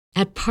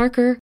At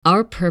Parker,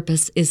 our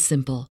purpose is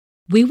simple.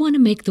 We want to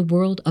make the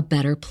world a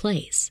better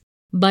place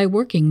by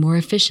working more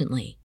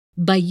efficiently,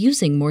 by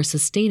using more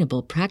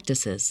sustainable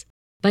practices,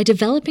 by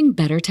developing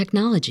better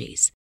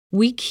technologies.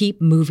 We keep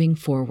moving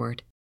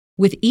forward.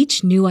 With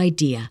each new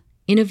idea,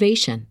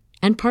 innovation,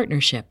 and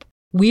partnership,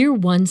 we're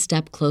one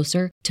step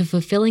closer to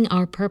fulfilling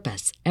our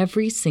purpose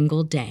every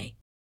single day.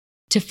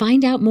 To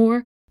find out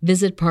more,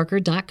 visit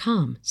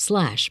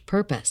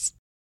parker.com/purpose.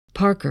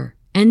 Parker,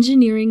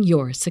 engineering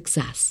your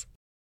success.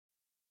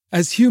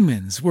 As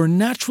humans, we're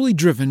naturally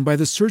driven by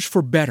the search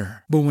for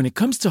better. But when it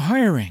comes to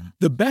hiring,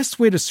 the best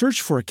way to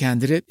search for a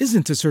candidate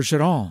isn't to search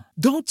at all.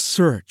 Don't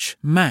search,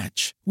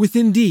 match with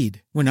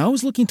Indeed. When I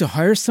was looking to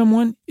hire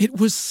someone, it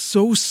was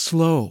so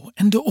slow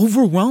and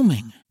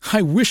overwhelming.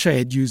 I wish I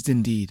had used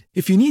Indeed.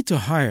 If you need to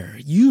hire,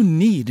 you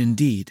need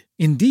Indeed.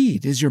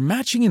 Indeed is your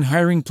matching and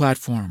hiring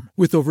platform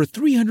with over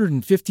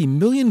 350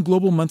 million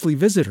global monthly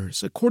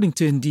visitors, according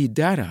to Indeed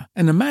data,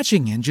 and a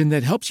matching engine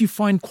that helps you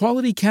find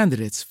quality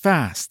candidates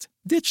fast.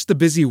 Ditch the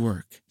busy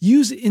work.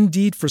 Use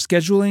Indeed for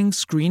scheduling,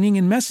 screening,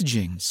 and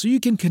messaging so you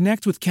can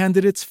connect with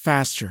candidates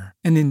faster.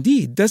 And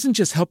Indeed doesn't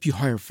just help you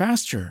hire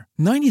faster.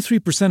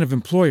 93% of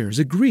employers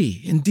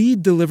agree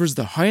Indeed delivers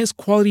the highest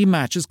quality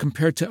matches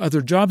compared to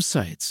other job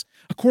sites,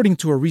 according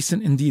to a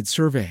recent Indeed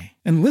survey.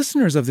 And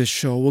listeners of this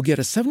show will get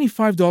a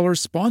 $75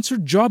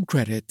 sponsored job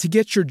credit to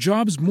get your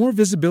jobs more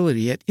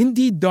visibility at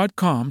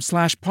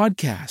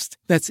Indeed.com/podcast.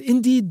 That's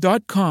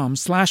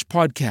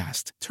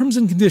Indeed.com/podcast. Terms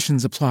and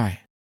conditions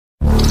apply.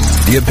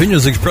 The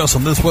opinions expressed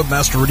on this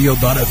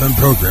WebmasterRadio.fm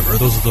program are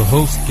those of the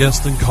host,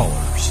 guests, and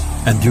callers,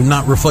 and do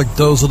not reflect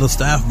those of the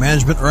staff,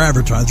 management, or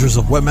advertisers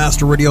of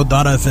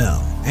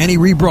WebmasterRadio.fm. Any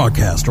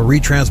rebroadcast or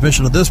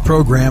retransmission of this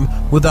program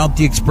without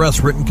the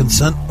express written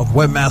consent of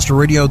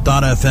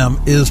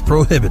WebmasterRadio.fm is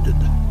prohibited.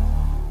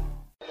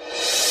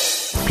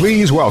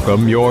 Please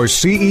welcome your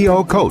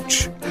CEO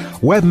coach.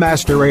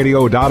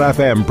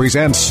 WebmasterRadio.fm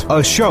presents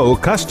a show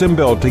custom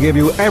built to give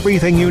you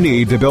everything you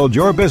need to build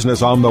your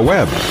business on the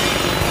web.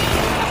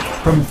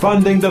 From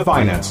funding to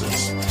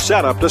finances,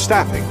 setup to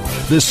staffing,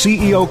 the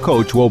CEO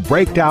coach will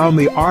break down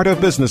the art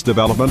of business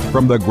development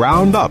from the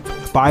ground up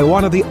by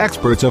one of the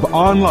experts of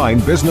online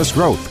business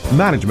growth,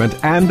 management,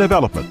 and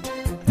development.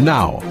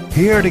 Now,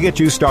 here to get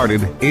you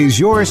started is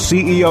your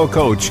CEO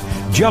coach,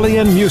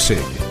 Jillian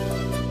Muessig.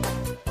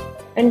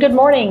 And good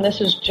morning.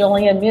 This is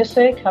Jillian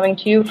Muessig coming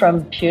to you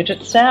from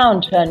Puget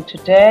Sound. And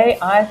today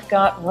I've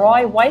got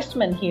Roy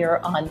Weissman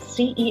here on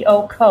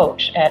CEO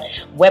Coach at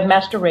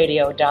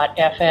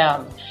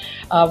WebmasterRadio.fm.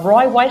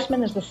 Roy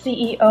Weissman is the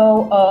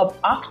CEO of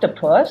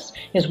Octopus.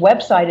 His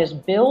website is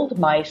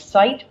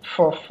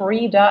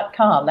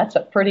buildmysiteforfree.com. That's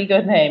a pretty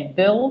good name,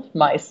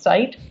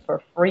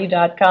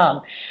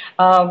 buildmysiteforfree.com.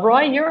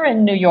 Roy, you're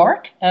in New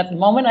York at the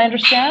moment, I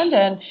understand,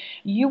 and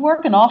you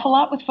work an awful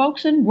lot with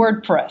folks in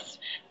WordPress.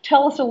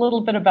 Tell us a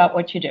little bit about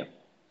what you do.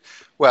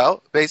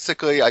 Well,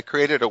 basically, I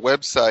created a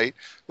website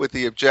with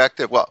the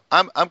objective. Well,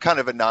 I'm kind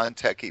of a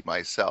non-techie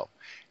myself,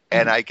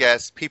 and I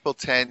guess people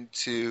tend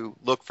to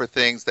look for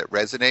things that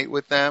resonate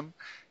with them.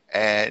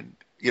 And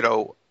you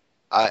know,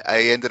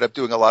 I ended up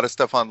doing a lot of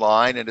stuff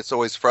online, and it's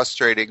always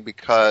frustrating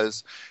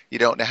because you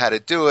don't know how to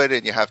do it,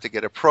 and you have to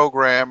get a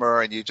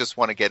programmer, and you just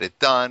want to get it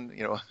done.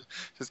 You know,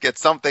 just get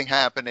something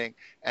happening.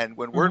 And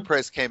when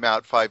WordPress came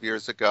out 5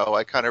 years ago,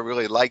 I kind of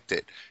really liked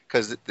it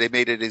because they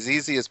made it as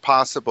easy as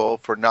possible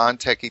for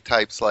non-techie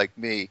types like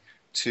me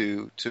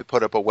to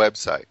put up a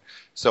website.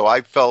 So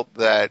I felt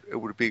that it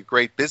would be a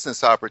great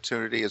business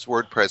opportunity as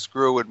WordPress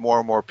grew and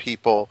more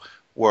people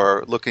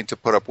were looking to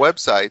put up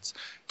websites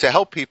to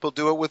help people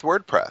do it with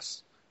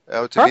WordPress,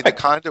 to be the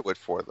conduit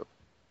for them.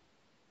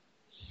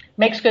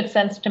 Makes good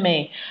sense to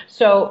me.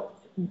 So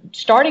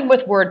starting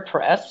with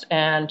WordPress,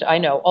 and I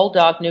know old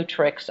dog, new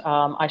tricks,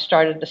 I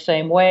started the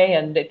same way,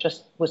 and it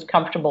just was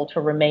comfortable to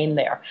remain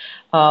there.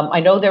 I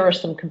know there are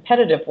some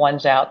competitive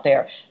ones out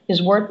there.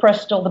 Is WordPress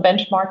still the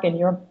benchmark in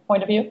your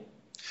point of view?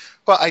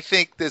 Well, I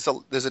think there's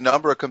a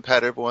number of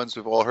competitive ones.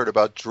 We've all heard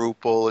about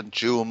Drupal and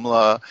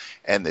Joomla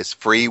and there's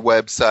free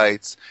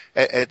websites.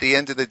 At the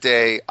end of the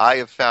day, I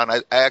have found,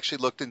 I actually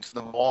looked into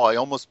them all. I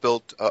almost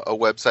built a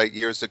website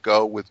years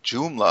ago with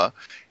Joomla,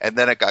 and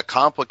then it got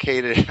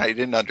complicated. I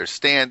didn't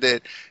understand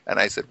it, and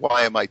I said,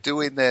 why am I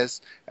doing this?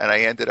 And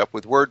I ended up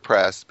with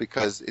WordPress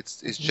because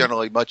it's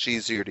generally much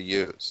easier to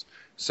use.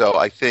 So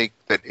I think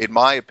that, in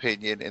my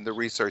opinion, in the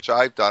research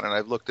I've done, and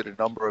I've looked at a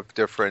number of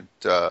different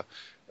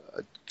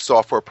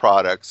software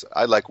products,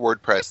 I like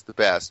WordPress the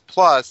best.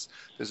 Plus,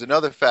 there's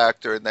another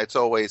factor, and that's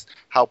always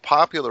how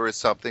popular is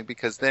something,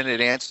 because then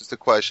it answers the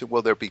question,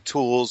 will there be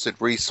tools and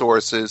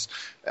resources,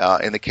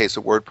 in the case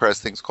of WordPress,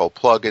 things called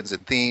plugins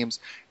and themes.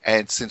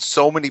 And since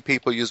so many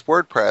people use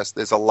WordPress,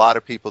 there's a lot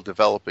of people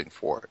developing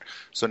for it.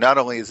 So not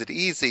only is it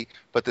easy,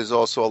 but there's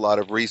also a lot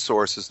of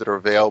resources that are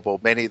available,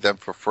 many of them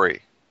for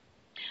free.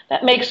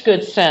 That makes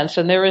good sense,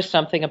 and there is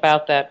something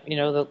about that. You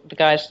know, the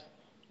guys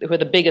who are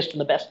the biggest and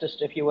the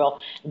bestest, if you will,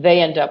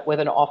 they end up with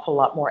an awful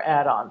lot more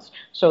add-ons.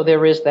 So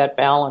there is that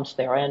balance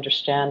there. I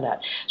understand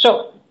that.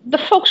 So the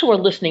folks who are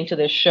listening to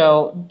this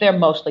show, they're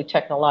mostly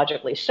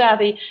technologically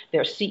savvy.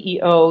 They're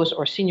CEOs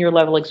or senior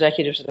level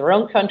executives of their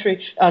own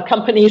companies,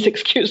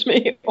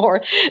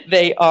 or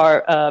they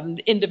are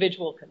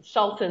individual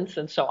consultants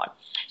and so on.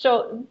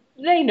 So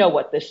they know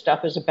what this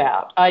stuff is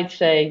about. I'd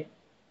say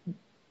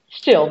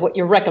still what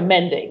you're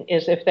recommending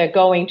is if they're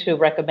going to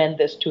recommend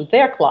this to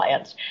their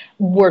clients,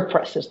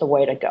 WordPress is the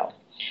way to go.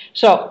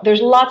 So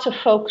there's lots of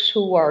folks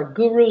who are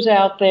gurus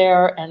out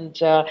there, and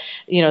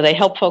they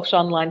help folks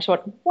online. So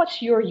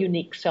what's your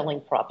unique selling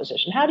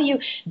proposition? How do you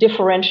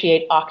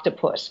differentiate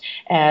Octopus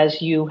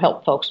as you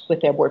help folks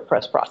with their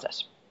WordPress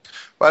process?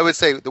 Well, I would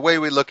say the way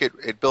we look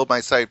at Build My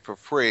Site for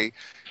free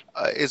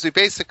is we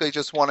basically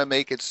just want to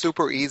make it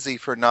super easy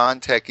for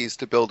non-techies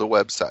to build a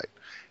website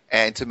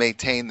and to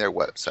maintain their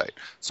website.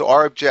 So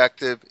our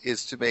objective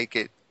is to make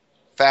it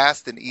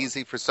fast and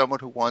easy for someone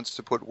who wants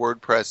to put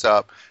WordPress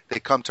up. They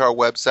come to our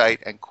website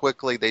and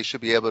quickly they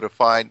should be able to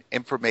find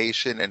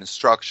information and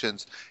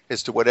instructions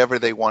as to whatever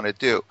they want to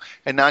do.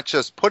 And not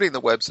just putting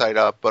the website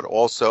up, but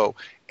also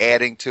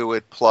adding to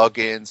it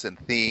plugins and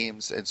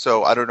themes. And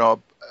so I don't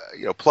know,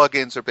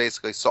 plugins are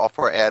basically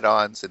software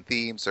add-ons, and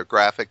themes are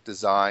graphic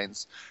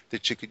designs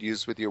that you could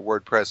use with your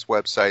WordPress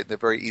website. They're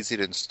very easy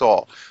to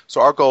install. So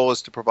our goal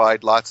is to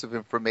provide lots of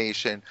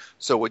information.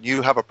 So when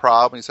you have a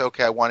problem, you say,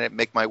 okay, I want to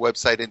make my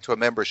website into a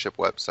membership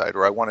website,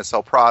 or I want to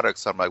sell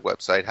products on my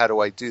website. How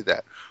do I do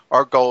that?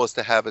 Our goal is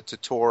to have a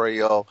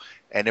tutorial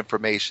and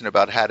information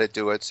about how to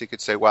do it. So you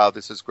could say, wow,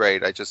 this is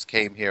great. I just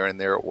came here and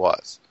there it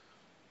was.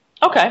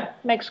 Okay,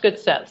 makes good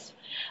sense.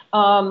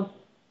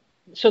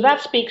 So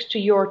that speaks to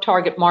your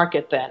target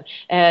market then.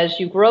 As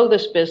you grow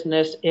this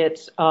business,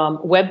 it's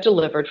web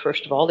delivered,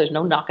 first of all. There's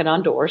no knocking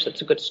on doors.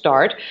 It's a good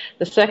start.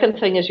 The second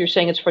thing is you're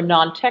saying it's for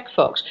non-tech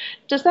folks.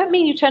 Does that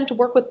mean you tend to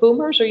work with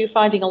boomers, or are you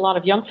finding a lot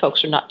of young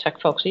folks are not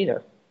tech folks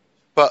either?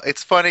 Well,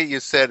 it's funny you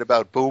said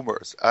about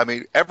boomers. I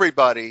mean,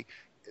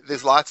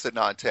 there's lots of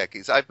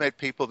non-techies. I've met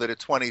people that are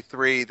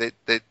 23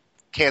 that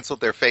canceled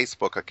their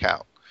Facebook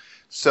account.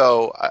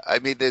 So, I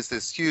mean, there's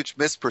this huge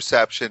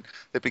misperception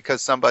that because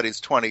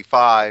somebody's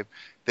 25,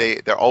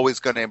 they're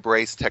always going to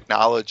embrace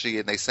technology,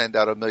 and they send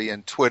out a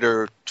million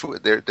they're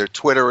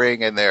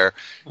twittering and they're,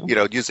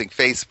 using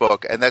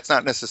Facebook, and that's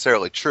not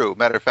necessarily true.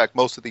 Matter of fact,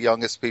 most of the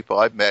youngest people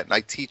I've met, and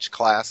I teach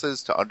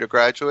classes to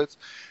undergraduates,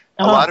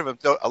 most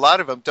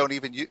of them don't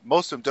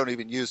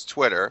even use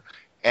Twitter,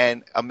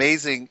 and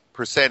amazing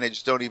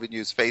percentage don't even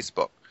use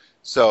Facebook.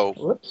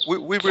 So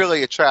we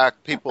really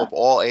attract people of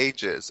all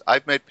ages.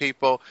 I've met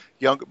people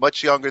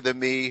much younger than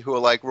me who are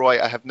like,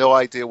 Roy, I have no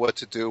idea what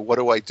to do. What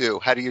do I do?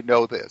 How do you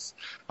know this?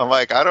 I'm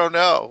like, I don't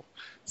know.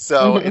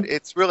 So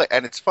it's really,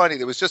 and it's funny,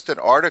 there was just an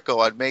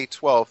article on May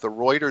 12th, the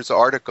Reuters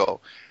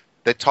article,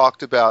 that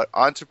talked about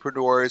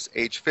entrepreneurs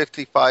age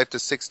 55 to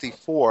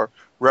 64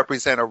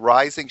 represent a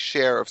rising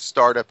share of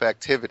startup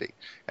activity.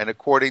 And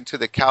according to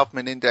the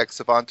Kaufman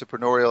Index of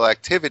Entrepreneurial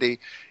Activity,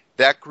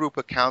 that group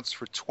accounts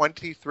for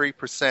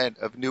 23%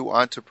 of new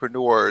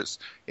entrepreneurs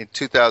in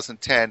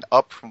 2010,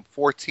 up from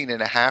 14.5%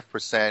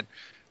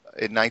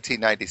 in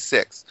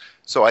 1996.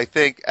 So I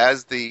think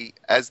as the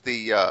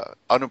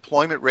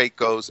unemployment rate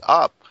goes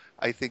up,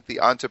 I think the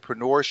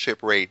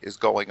entrepreneurship rate is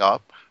going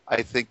up.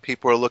 I think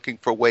people are looking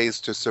for ways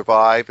to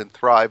survive and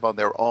thrive on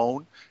their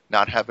own,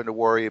 not having to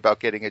worry about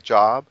getting a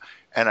job.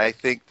 And I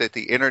think that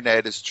the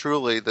internet is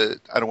truly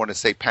I don't want to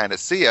say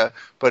panacea,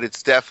 but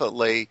it's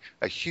definitely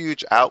a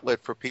huge outlet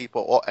for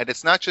people. And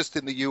it's not just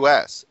in the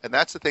U.S. And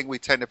that's the thing we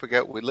tend to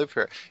forget when we live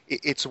here.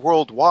 It's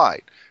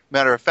worldwide.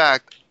 Matter of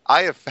fact,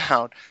 I have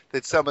found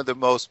that some of the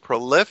most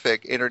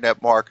prolific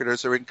internet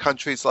marketers are in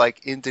countries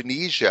like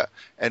Indonesia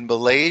and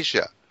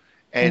Malaysia.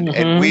 And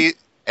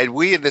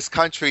we in this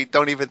country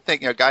don't even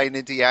think. A guy in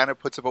Indiana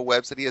puts up a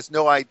website. He has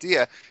no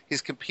idea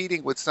he's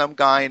competing with some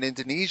guy in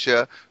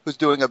Indonesia who's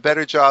doing a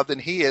better job than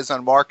he is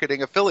on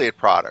marketing affiliate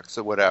products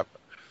or whatever.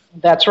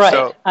 That's right.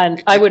 So,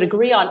 and I would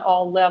agree on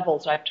all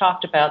levels. I've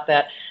talked about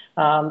that.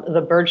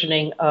 The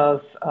burgeoning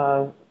of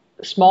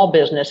small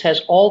business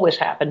has always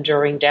happened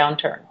during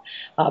downturn.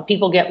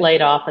 People get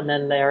laid off, and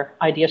then their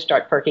ideas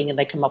start perking, and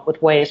they come up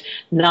with ways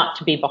not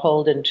to be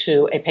beholden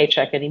to a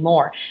paycheck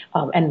anymore.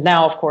 And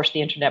now, of course,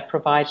 the internet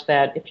provides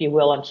that, if you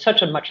will, on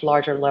such a much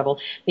larger level,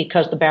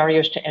 because the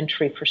barriers to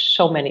entry for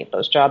so many of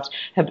those jobs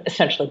have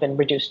essentially been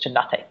reduced to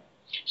nothing.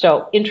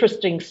 So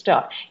interesting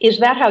stuff. Is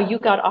that how you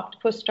got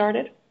Octopus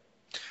started?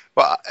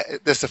 Well,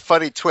 there's a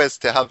funny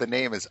twist to how the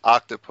name is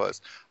Octopus.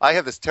 I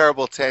have this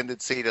terrible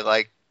tendency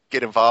to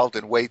get involved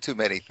in way too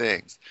many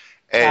things.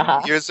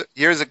 And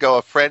years ago,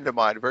 a friend of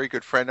mine, a very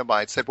good friend of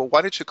mine, said, well,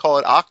 why don't you call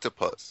it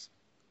Octopus?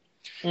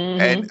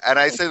 And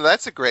I said, well,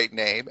 that's a great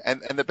name.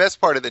 And the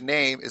best part of the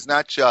name is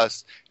not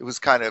just, it was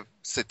kind of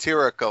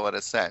satirical in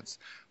a sense,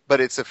 but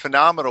it's a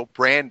phenomenal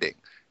branding.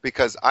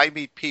 Because I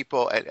meet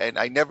people, and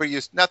I never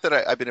used, not that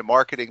I've been in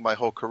marketing my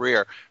whole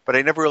career, but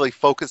I never really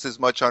focused as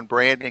much on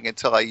branding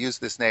until I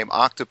used this name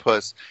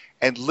Octopus.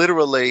 And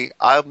literally,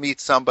 I'll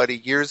meet somebody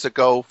years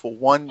ago for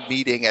one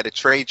meeting at a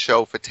trade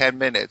show for 10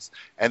 minutes,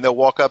 and they'll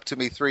walk up to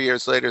me 3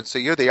 years later and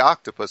say, "You're the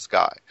octopus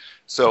guy."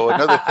 So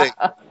another thing,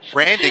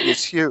 branding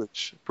is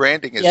huge.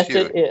 Branding is huge.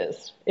 Yes, it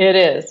is. It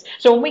is.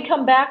 So when we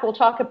come back, we'll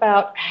talk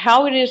about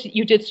how it is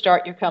you did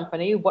start your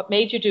company, what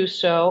made you do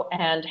so,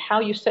 and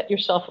how you set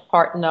yourself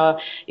apart in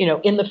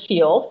the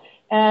field.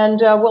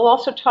 And we'll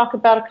also talk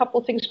about a couple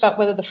of things about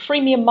whether the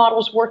freemium model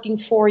is working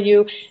for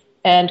you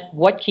and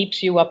what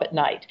keeps you up at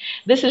night.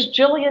 This is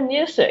Jillian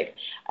Muessig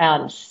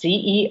on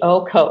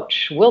CEO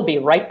Coach. We'll be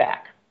right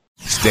back.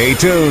 Stay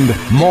tuned.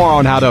 More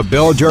on how to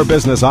build your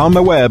business on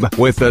the web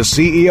with the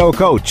CEO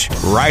Coach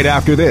right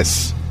after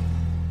this.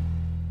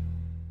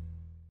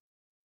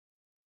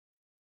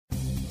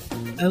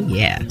 Oh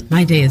yeah,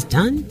 my day is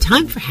done.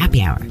 Time for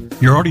happy hour.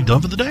 You're already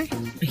done for the day?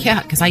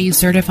 Yeah, because I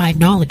use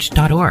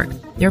CertifiedKnowledge.org.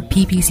 Their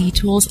PPC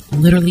tools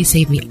literally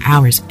save me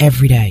hours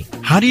every day.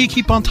 How do you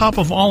keep on top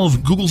of all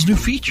of Google's new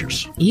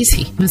features?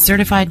 Easy. With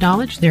Certified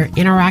Knowledge, their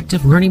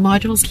interactive learning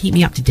modules keep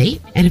me up to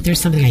date. And if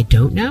there's something I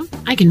don't know,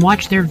 I can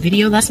watch their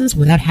video lessons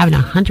without having to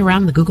hunt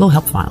around the Google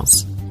Help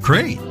files.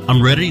 Great.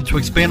 I'm ready to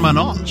expand my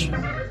knowledge.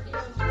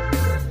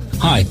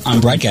 Hi, I'm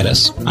Brett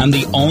Geddes. I'm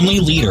the only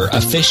leader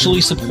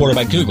officially supported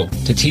by Google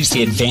to teach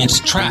the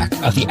advanced track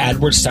of the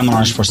AdWords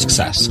Seminars for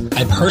Success.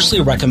 I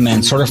personally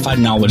recommend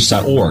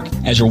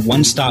CertifiedKnowledge.org as your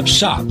one-stop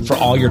shop for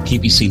all your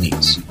PPC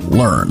needs.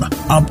 Learn,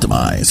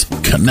 optimize,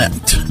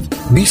 connect.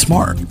 Be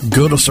smart.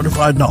 Go to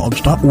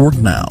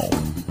CertifiedKnowledge.org now.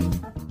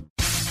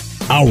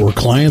 Our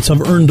clients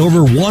have earned over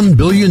 $1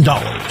 billion.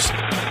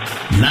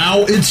 Now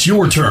it's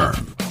your turn.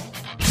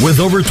 With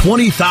over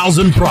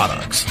 20,000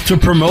 products to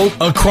promote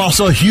across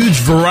a huge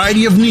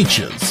variety of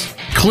niches,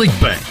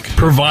 ClickBank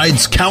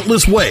provides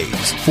countless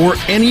ways for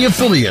any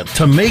affiliate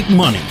to make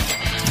money.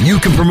 You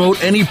can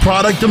promote any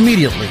product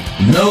immediately.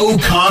 No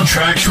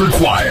contracts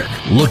required.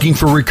 Looking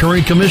for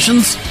recurring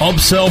commissions?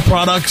 Upsell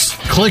products?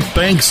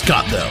 ClickBank's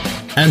got them.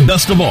 And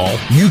best of all,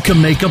 you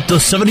can make up to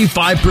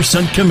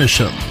 75%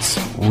 commissions.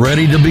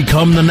 Ready to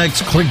become the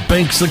next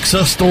ClickBank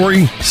success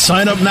story?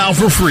 Sign up now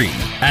for free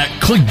at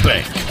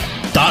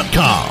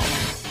ClickBank.com.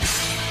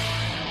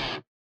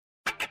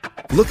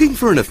 Looking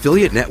for an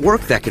affiliate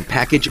network that can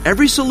package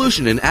every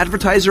solution an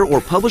advertiser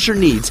or publisher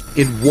needs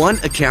in one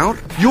account?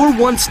 Your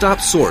one-stop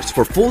source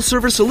for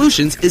full-service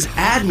solutions is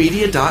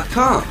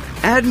AdMedia.com.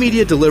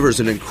 AdMedia delivers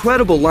an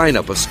incredible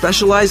lineup of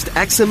specialized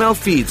XML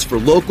feeds for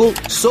local,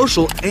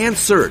 social, and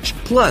search,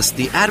 plus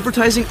the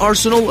advertising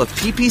arsenal of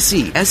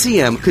PPC,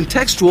 SEM,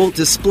 contextual,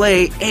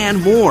 display, and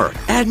more.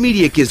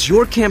 AdMedia gives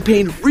your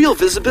campaign real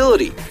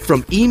visibility,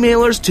 from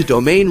emailers to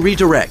domain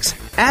redirects.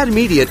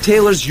 AdMedia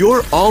tailors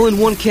your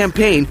all-in-one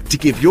campaign to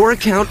give your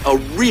account a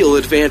real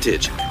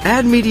advantage.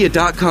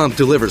 AdMedia.com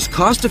delivers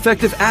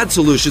cost-effective ad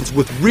solutions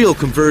with real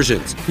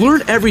conversions.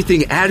 Learn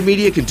everything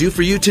AdMedia can do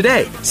for you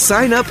today.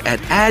 Sign up at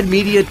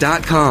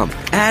AdMedia.com.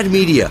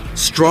 AdMedia,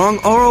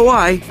 strong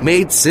ROI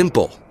made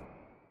simple.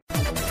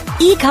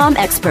 E-com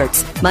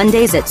Experts,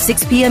 Mondays at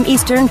 6 p.m.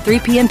 Eastern, 3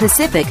 p.m.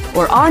 Pacific,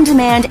 or on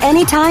demand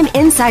anytime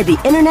inside the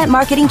Internet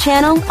Marketing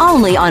Channel,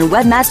 only on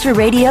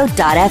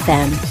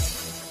WebmasterRadio.fm.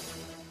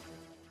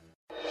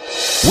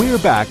 We're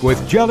back with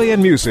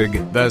Jillian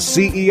Muessig, the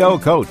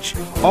CEO Coach,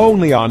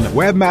 only on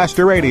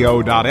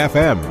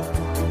WebmasterRadio.fm.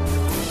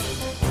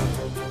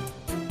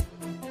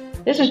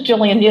 This is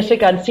Jillian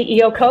Muessig on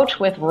CEO Coach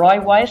with Roy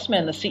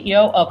Weissman, the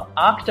CEO of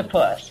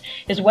Octopus.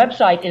 His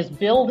website is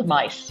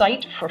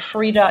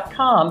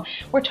buildmysiteforfree.com.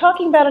 We're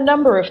talking about a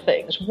number of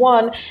things.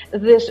 One,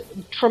 this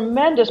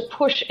tremendous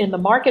push in the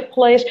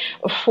marketplace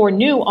for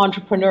new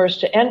entrepreneurs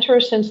to enter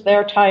since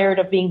they're tired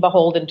of being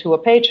beholden to a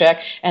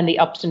paycheck and the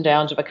ups and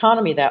downs of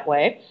economy that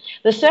way.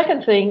 The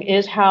second thing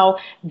is how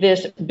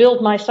this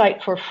Build My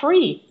Site for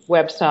Free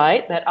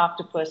website that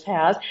Octopus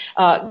has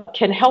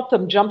can help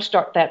them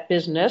jumpstart that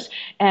business,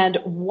 and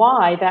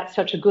why that's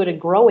such a good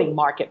and growing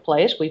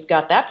marketplace. We've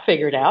got that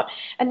figured out.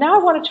 And now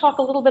I want to talk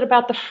a little bit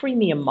about the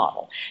freemium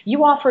model.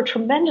 You offer a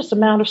tremendous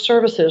amount of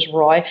services,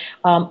 Roy,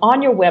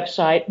 on your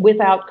website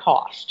without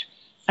cost.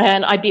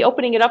 And I'd be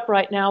opening it up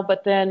right now,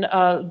 but then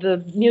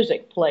the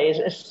music plays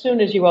as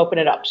soon as you open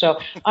it up. So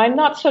I'm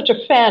not such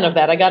a fan of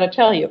that, I got to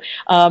tell you.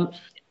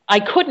 I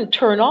couldn't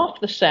turn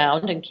off the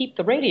sound and keep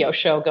the radio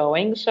show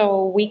going,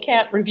 so we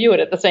can't review it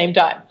at the same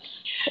time.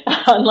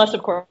 Unless,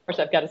 of course,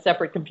 I've got a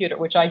separate computer,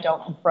 which I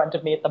don't in front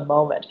of me at the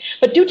moment.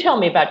 But do tell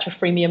me about your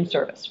freemium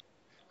service.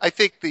 I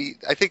think the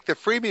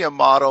freemium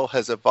model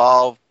has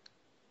evolved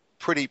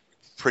pretty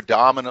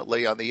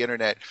predominantly on the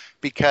internet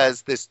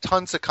because there's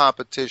tons of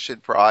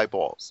competition for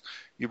eyeballs.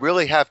 You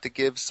really have to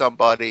give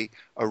somebody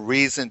a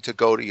reason to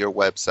go to your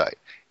website.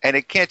 And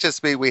it can't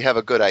just be we have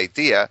a good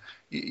idea.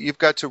 You've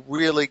got to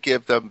really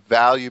give them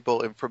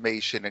valuable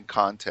information and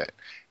content.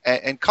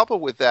 And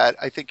coupled with that,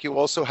 I think you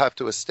also have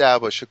to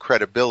establish a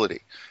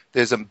credibility.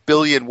 There's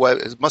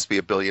it must be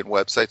a billion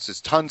websites.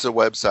 There's tons of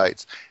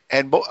websites.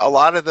 And a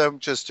lot of them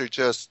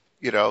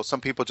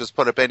some people just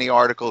put up any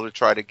article to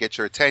try to get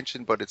your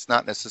attention, but it's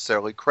not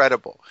necessarily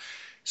credible.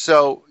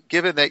 So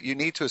given that you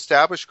need to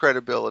establish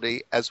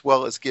credibility as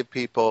well as give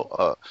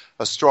people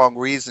a strong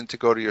reason to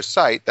go to your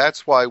site,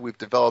 that's why we've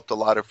developed a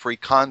lot of free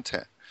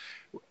content.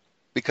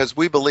 Because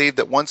we believe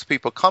that once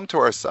people come to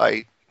our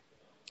site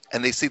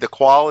and they see the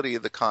quality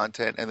of the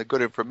content and the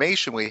good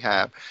information we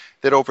have,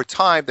 that over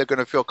time they're going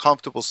to feel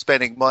comfortable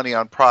spending money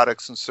on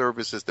products and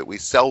services that we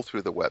sell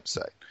through the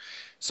website.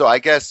 So I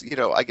guess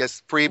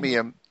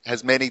freemium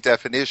has many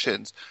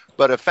definitions,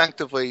 but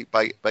effectively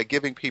by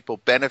giving people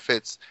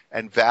benefits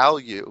and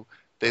value,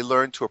 they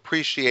learn to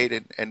appreciate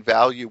and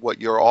value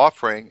what you're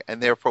offering,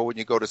 and therefore when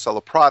you go to sell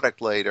a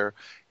product later,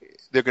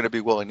 they're going to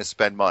be willing to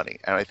spend money,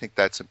 and I think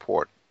that's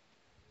important.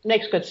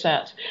 Makes good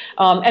sense.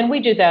 And we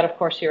do that, of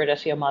course, here at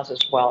SEO Moz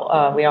as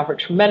well. We offer a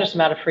tremendous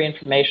amount of free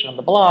information on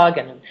the blog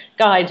and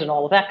guides and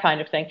all of that kind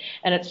of thing.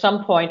 And at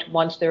some point,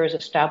 once there is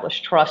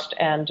established trust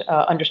and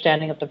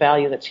understanding of the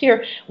value that's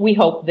here, we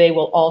hope they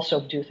will also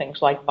do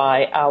things like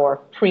buy our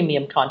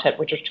premium content,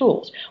 which are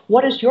tools.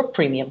 What is your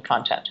premium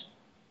content?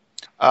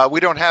 We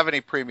don't have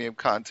any premium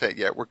content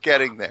yet. We're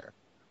getting there.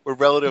 We're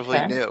relatively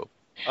new.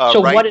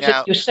 So what is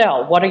it you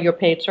sell? What are your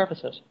paid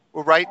services?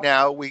 Well, right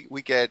now we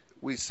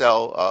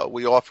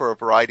offer a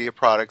variety of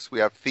products. We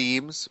have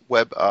themes,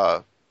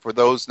 for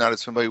those not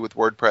as familiar with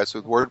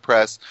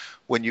WordPress,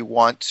 when you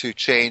want to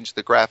change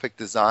the graphic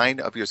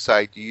design of your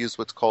site, you use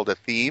what's called a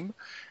theme.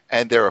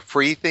 And there are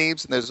free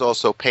themes and there's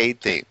also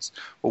paid themes.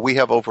 Well, we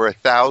have over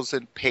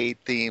 1,000 paid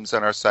themes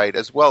on our site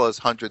as well as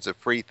hundreds of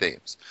free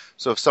themes.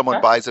 So if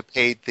someone buys a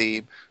paid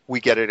theme,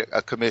 we get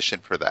a commission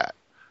for that.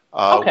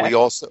 We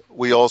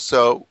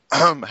also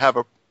have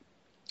a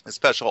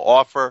special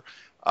offer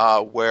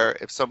where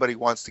if somebody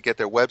wants to get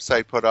their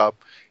website put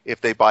up,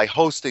 if they buy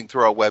hosting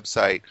through our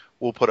website,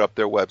 we'll put up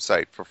their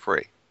website for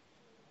free.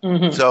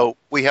 Mm-hmm. So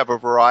we have a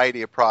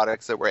variety of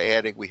products that we're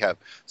adding. We have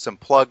some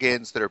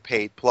plugins that are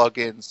paid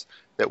plugins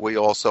that we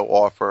also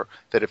offer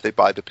that if they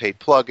buy the paid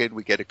plugin,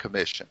 we get a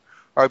commission.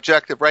 Our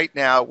objective right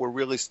now, we're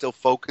really still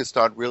focused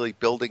on really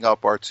building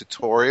up our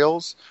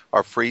tutorials,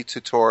 our free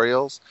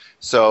tutorials.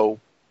 So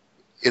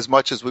as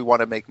much as we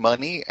want to make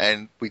money,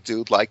 and we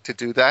do like to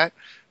do that,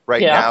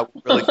 right now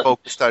we're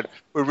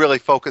really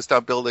focused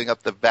on building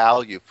up the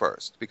value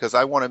first, because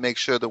I want to make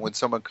sure that when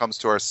someone comes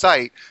to our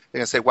site, they're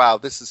going to say, wow,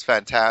 this is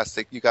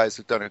fantastic. You guys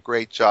have done a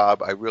great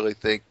job. I really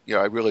think,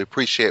 I really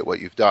appreciate what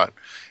you've done.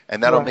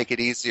 And that'll make it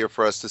easier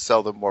for us to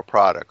sell them more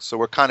products. So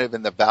we're kind of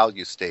in the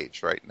value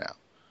stage right now.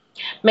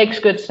 Makes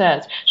good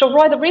sense. So,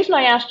 Roy, the reason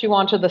I asked you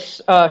onto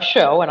this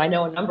show, and I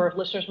know a number of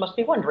listeners must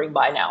be wondering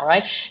by now,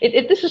 right?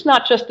 This is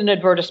not just an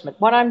advertisement.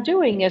 What I'm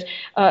doing is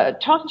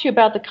talking to you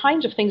about the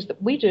kinds of things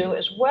that we do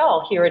as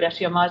well here at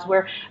SEO Moz,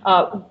 where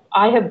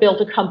I have built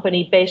a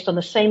company based on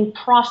the same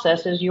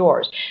process as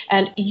yours.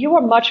 And you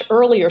are much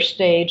earlier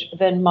stage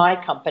than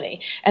my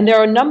company. And there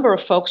are a number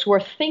of folks who are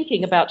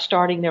thinking about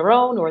starting their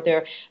own, or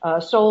they're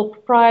sole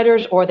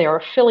proprietors, or they're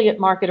affiliate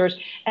marketers,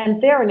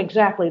 and they're in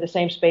exactly the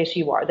same space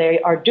you are. They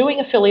are doing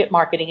affiliate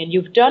marketing, and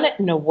you've done it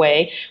in a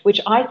way which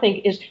I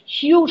think is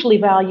hugely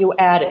value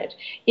added.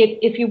 It,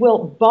 if you will,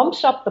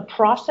 bumps up the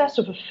process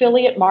of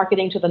affiliate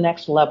marketing to the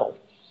next level.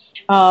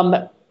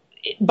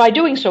 By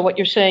doing so, what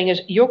you're saying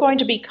is you're going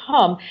to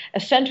become a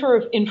center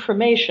of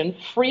information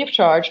free of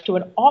charge to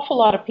an awful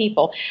lot of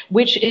people,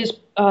 which is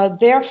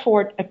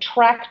therefore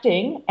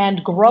attracting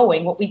and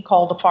growing what we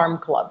call the farm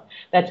club.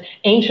 That's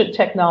ancient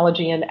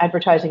technology in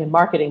advertising and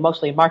marketing,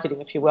 mostly in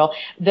marketing, if you will,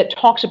 that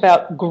talks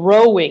about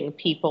growing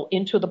people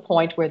into the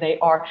point where they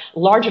are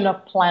large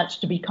enough plants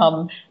to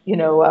become,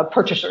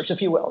 purchasers,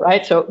 if you will,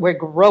 right? So we're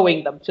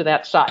growing them to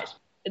that size.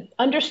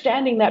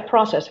 Understanding that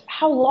process,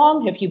 how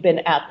long have you been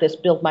at this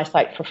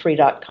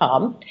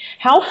buildmysiteforfree.com?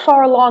 How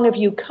far along have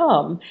you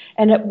come?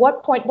 And at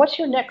what point, what's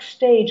your next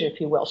stage, if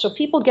you will? So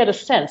people get a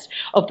sense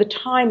of the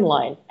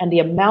timeline and the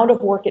amount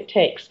of work it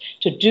takes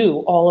to do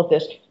all of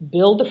this,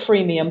 build the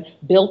freemium,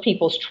 build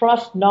people's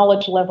trust,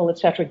 knowledge level,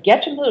 etc.,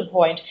 get to the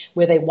point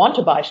where they want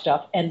to buy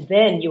stuff, and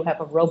then you have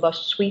a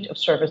robust suite of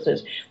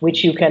services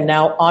which you can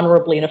now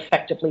honorably and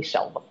effectively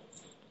sell them.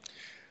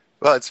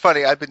 Well, it's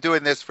funny. I've been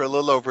doing this for a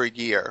little over a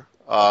year.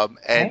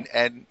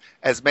 And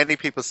as many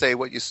people say,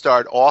 what you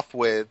start off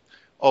with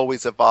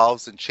always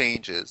evolves and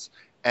changes.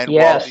 And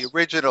while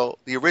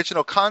the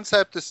original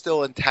concept is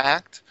still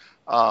intact,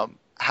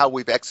 how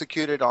we've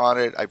executed on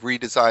it, I've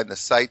redesigned the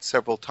site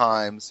several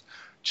times,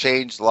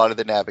 changed a lot of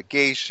the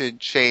navigation,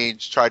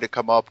 tried to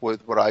come up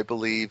with what I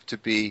believe to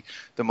be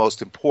the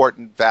most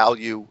important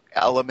value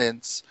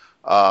elements,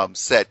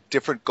 set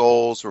different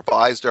goals,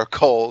 revised our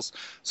goals.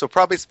 So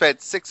probably spent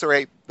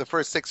the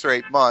first 6 or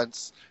 8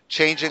 months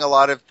changing a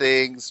lot of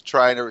things,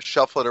 trying to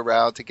shuffle it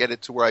around to get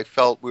it to where I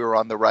felt we were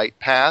on the right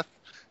path,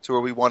 to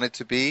where we wanted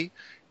to be.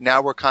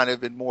 Now we're kind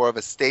of in more of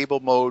a stable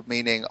mode,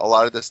 meaning a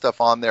lot of the stuff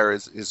on there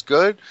is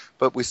good,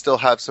 but we still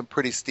have some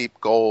pretty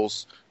steep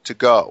goals to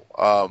go.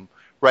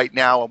 Right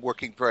now I'm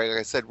working like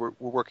I said, we're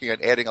working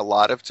on adding a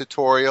lot of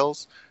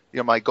tutorials.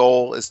 My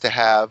goal is to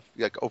have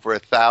over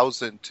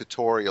 1,000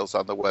 tutorials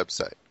on the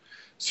website.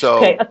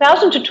 So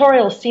 1,000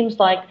 tutorials seems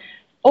like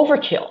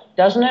overkill,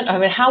 doesn't it? I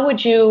mean, how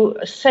would you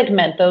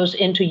segment those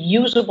into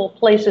usable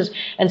places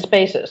and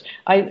spaces?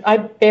 I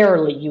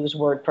barely use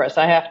WordPress,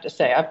 I have to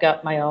say. I've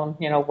got my own,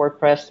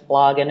 WordPress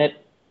blog, and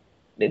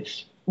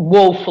it's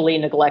woefully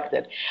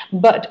neglected.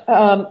 But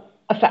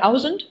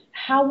 1,000?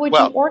 How would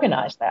you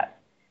organize that?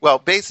 Well,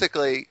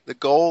 basically, the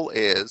goal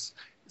is,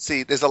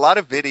 there's a lot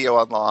of video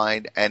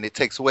online, and it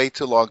takes way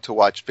too long to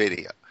watch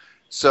video.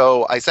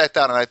 So I sat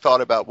down and I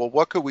thought about,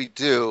 what could we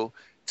do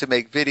to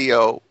make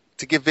video,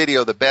 to give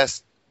video the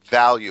best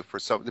value for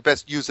the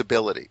best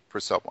usability for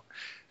someone.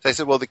 So I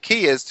said, the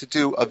key is to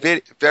do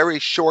very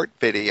short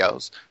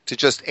videos to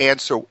just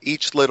answer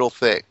each little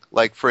thing.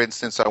 Like, for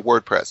instance, on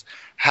WordPress,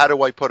 how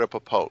do I put up a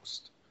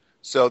post?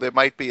 So there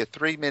might be a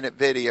 3-minute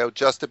video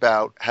just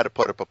about how to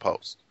put up a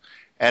post.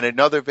 And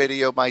another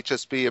video might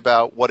just be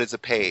about what is a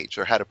page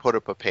or how to put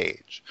up a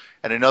page.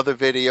 And another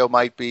video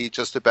might be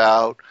just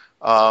about,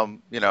 how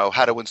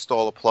to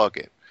install a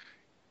plugin.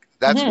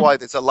 That's why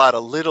there's a lot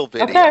of little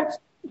videos. Okay.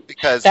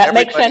 Because that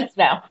makes sense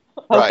now.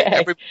 Right.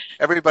 Okay.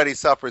 Everybody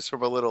suffers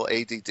from a little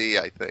ADD,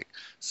 I think.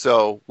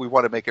 So we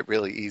want to make it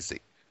really easy.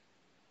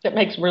 That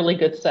makes really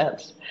good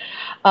sense.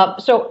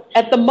 So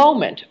at the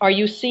moment, are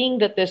you seeing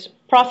that this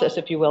process,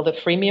 if you will, the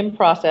freemium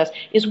process,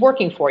 is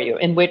working for you,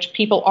 in which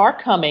people are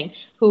coming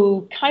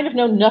who kind of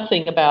know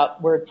nothing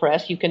about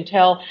WordPress? You can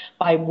tell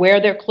by where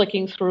they're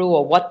clicking through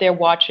or what they're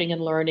watching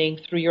and learning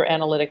through your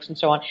analytics and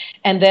so on.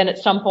 And then at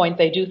some point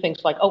they do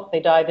things like, they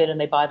dive in and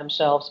they buy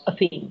themselves a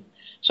theme.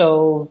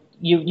 So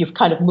you've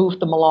kind of moved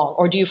them along.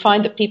 Or do you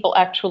find that people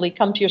actually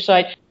come to your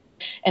site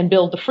and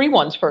build the free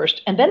ones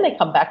first, and then they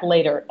come back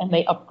later and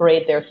they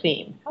upgrade their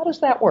theme? How does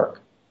that work?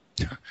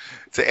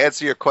 To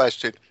answer your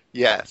question,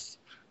 yes.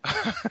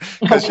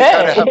 Because you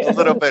got to have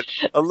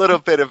a little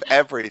bit of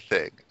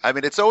everything. I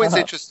mean, it's always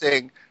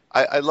interesting.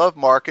 I love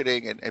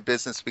marketing and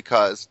business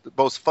because the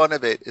most fun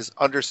of it is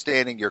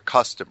understanding your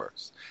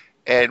customers.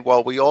 And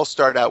while we all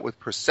start out with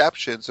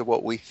perceptions of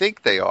what we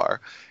think they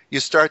are, you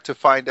start to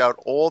find out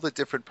all the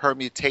different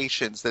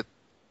permutations that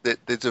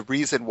there's a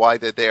reason why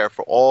they're there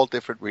for all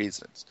different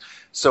reasons.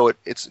 So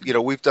it's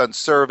we've done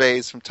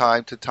surveys from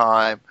time to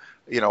time.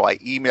 I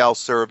email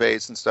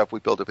surveys and stuff. We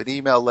build up an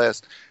email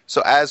list.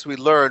 So as we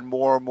learn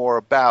more and more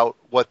about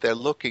what they're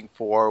looking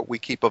for, we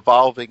keep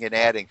evolving and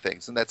adding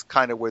things. And that's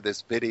kind of where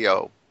this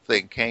video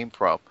thing came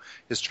from,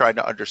 is trying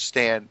to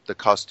understand the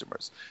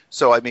customers.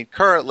 So, I mean,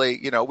 currently,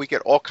 we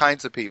get all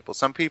kinds of people.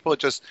 Some people are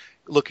just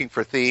looking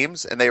for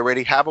themes, and they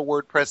already have a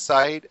WordPress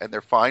site, and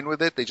they're fine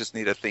with it. They just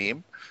need a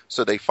theme.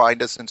 So they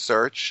find us in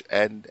search,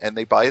 and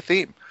they buy a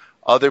theme.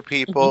 Other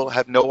people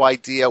have no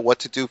idea what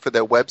to do for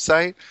their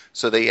website,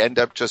 so they end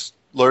up just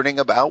learning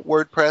about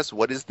WordPress.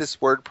 What is this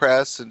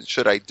WordPress, and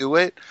should I do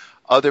it?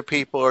 Other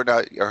people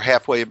are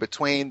halfway in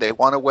between. They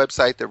want a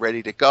website, they're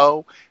ready to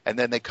go, and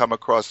then they come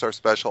across our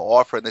special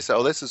offer, and they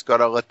say, this is good,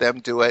 I'll let them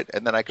do it,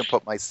 and then I can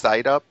put my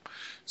site up.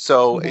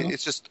 So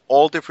it's just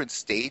all different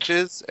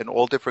stages and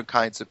all different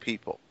kinds of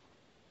people.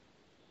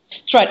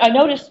 That's right. I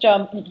noticed,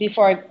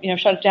 before I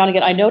shut it down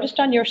again, I noticed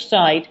on your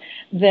site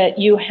that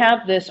you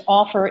have this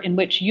offer in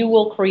which you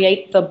will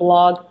create the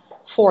blog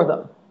for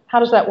them.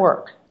 How does that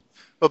work?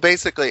 Well,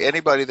 basically,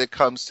 anybody that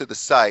comes to the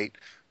site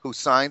who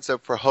signs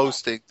up for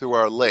hosting through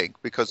our link,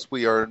 because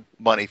we earn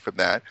money from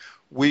that,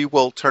 we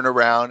will turn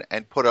around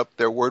and put up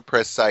their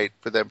WordPress site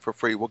for them for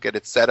free. We'll get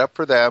it set up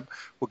for them.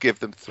 We'll give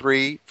them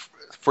 3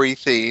 free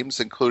themes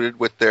included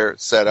with their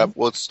setup.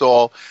 We'll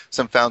install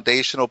some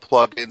foundational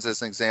plugins.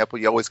 As an example,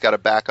 you always got to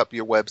back up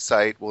your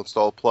website. We'll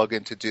install a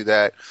plugin to do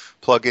that,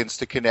 plugins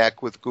to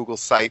connect with Google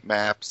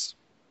Sitemaps,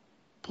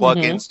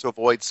 plugins to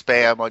avoid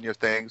spam on your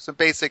thing. Some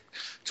basic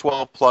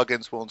 12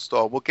 plugins we'll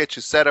install. We'll get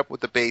you set up with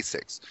the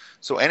basics.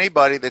 So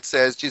anybody that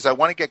says, geez, I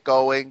want to get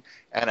going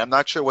and I'm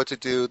not sure what to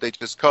do, they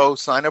just go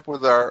sign up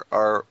with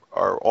our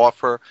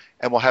offer,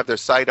 and we'll have their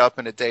site up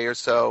in a day or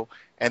so,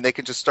 and they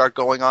can just start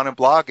going on and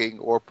blogging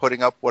or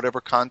putting up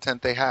whatever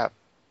content they have.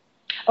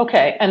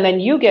 Okay, and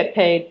then you get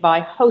paid by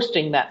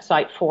hosting that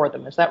site for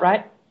them. Is that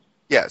right?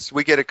 Yes,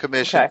 we get a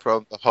commission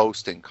from the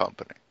hosting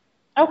company.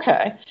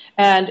 Okay,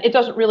 and it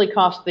doesn't really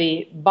cost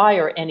the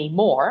buyer any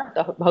more.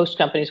 The host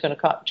company is going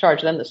to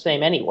charge them the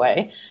same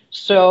anyway.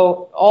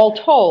 So all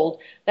told,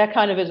 that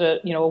kind of is a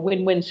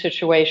win-win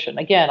situation.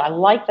 Again, I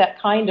like that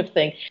kind of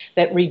thing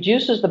that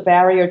reduces the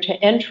barrier to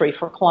entry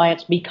for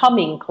clients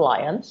becoming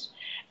clients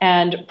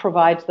and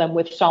provides them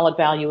with solid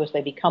value as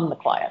they become the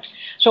client.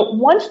 So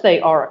once they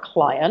are a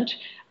client,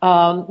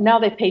 now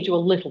they've paid you a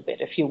little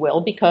bit, if you will,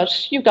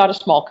 because you've got a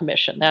small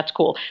commission. That's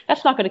cool.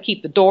 That's not going to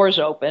keep the doors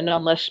open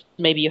unless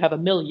maybe you have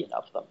 1 million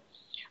of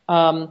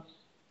them.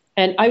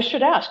 And I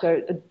should ask,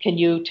 can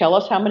you tell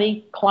us how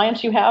many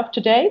clients you have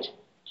to date?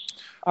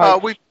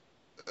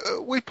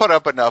 We put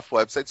up enough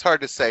websites. It's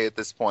hard to say at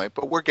this point,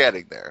 but we're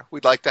getting there.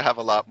 We'd like to have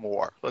a lot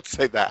more. Let's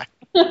say that.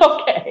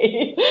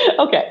 Okay,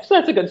 so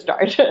that's a good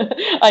start.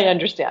 I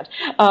understand.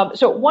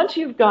 So once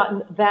you've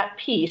gotten that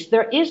piece,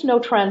 there is no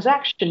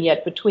transaction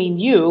yet between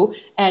you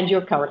and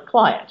your current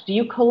client. Do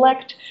you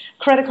collect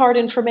credit card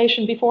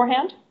information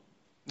beforehand?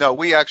 No,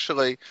 we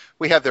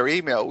have their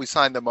email. We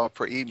sign them up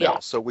for email,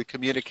 so we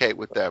communicate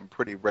with them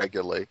pretty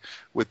regularly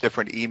with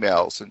different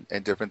emails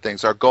and different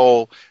things. Our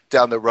goal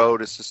down the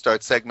road is to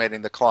start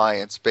segmenting the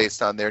clients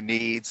based on their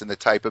needs and the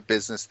type of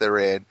business they're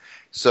in,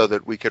 so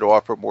that we could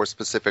offer more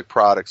specific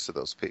products to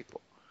those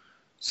people.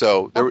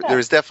 So there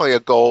is definitely a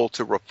goal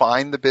to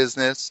refine the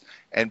business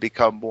and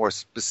become more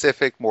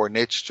specific, more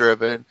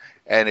niche-driven,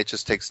 and it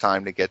just takes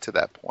time to get to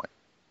that point.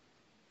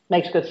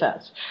 Makes good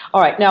sense.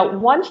 All right. Now,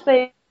 once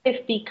they've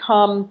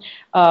become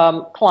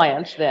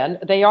clients, then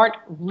they aren't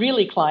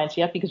really clients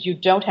yet because you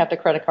don't have the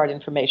credit card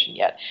information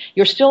yet.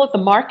 You're still at the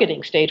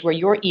marketing stage where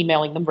you're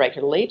emailing them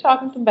regularly,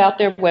 talking to them about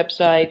their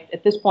website.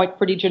 At this point,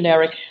 pretty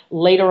generic.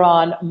 Later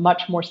on,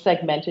 much more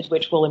segmented,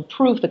 which will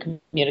improve the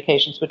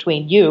communications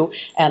between you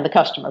and the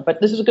customer.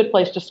 But this is a good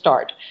place to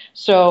start.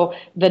 So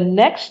the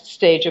next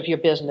stage of your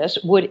business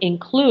would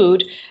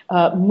include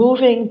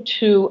moving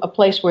to a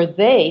place where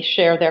they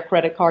share their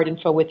credit card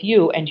info with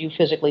you and you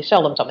physically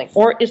sell them something.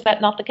 Or is that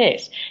not the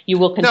case? You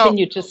will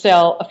continue to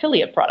sell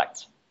affiliate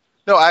products.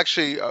 No,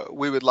 actually,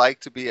 we would like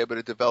to be able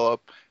to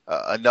develop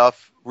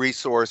enough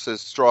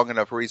resources, strong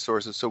enough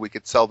resources, so we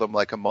could sell them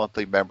like a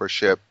monthly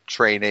membership,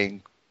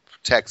 training,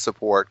 tech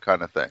support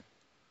kind of thing.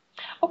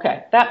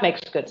 Okay, that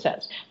makes good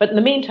sense. But in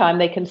the meantime,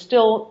 they can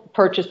still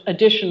purchase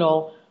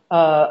additional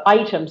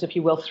items, if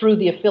you will, through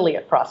the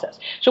affiliate process.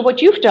 So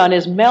what you've done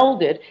is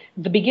melded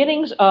the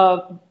beginnings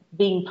of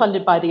being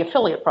funded by the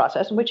affiliate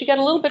process, in which you get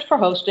a little bit for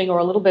hosting or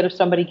a little bit if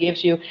somebody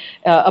gives you,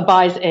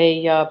 buys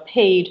a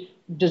paid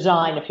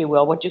design, if you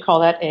will. What do you call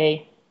that?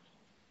 A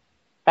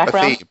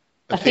background?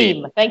 A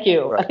theme. Thank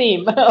you. Right. A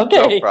theme.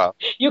 Okay. No problem.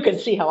 You can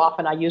see how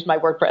often I use my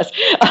WordPress.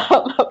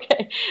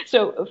 Okay.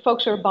 So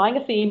folks are buying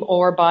a theme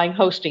or buying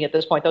hosting at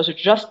this point. Those are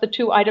just the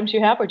two items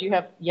you have, or do you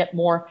have yet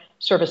more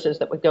services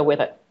that would go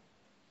with it?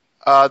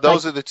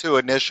 Those are the two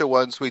initial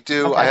ones we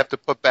do. Okay. I have to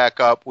put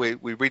back up. We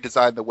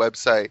redesigned the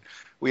website.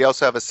 We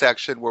also have a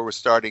section where we're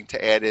starting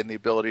to add in the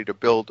ability to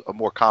build a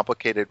more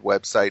complicated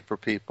website for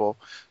people.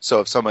 So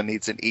if someone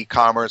needs an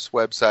e-commerce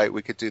website,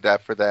 we could do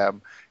that for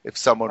them. If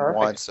someone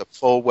wants a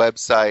full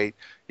website,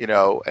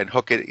 and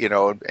hook it,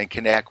 and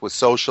connect with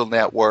social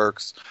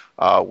networks,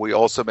 we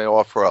also may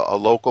offer a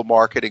local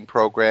marketing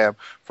program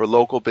for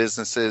local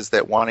businesses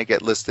that want to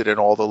get listed in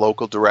all the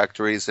local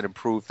directories and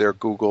improve their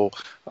Google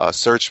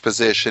search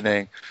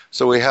positioning.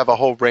 So we have a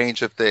whole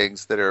range of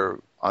things that are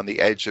on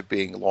the edge of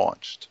being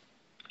launched.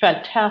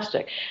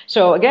 Fantastic.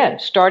 So again,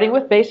 starting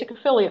with basic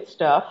affiliate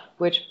stuff,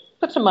 which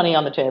puts some money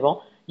on the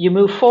table, you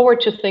move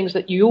forward to things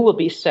that you will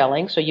be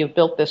selling. So you've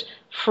built this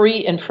free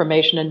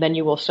information, and then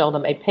you will sell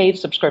them a paid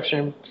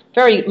subscription,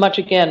 very much,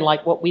 again,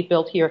 like what we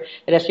built here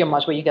at SEO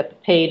Moz, where you get the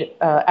paid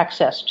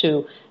access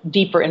to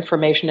deeper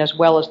information as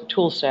well as the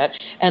tool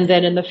set. And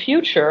then in the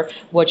future,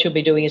 what you'll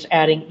be doing is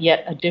adding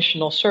yet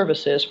additional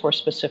services for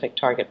specific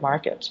target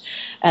markets.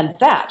 And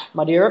that,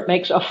 my dear,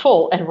 makes a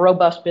full and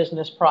robust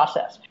business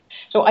process.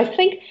 So I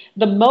think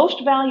the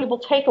most valuable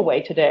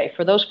takeaway today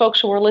for those folks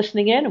who are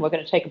listening in, and we're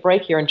going to take a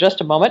break here in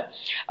just a moment,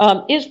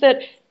 is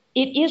that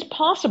it is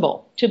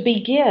possible to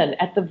begin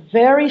at the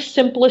very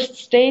simplest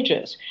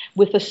stages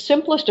with the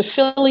simplest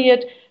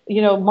affiliate,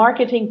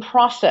 marketing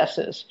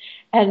processes.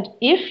 And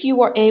if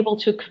you are able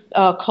to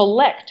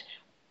collect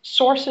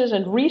sources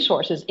and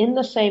resources in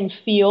the same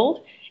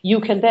field, you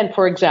can then,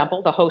 for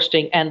example, the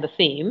hosting and the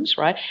themes,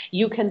 right?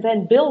 You can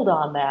then build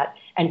on that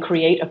and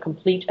create a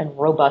complete and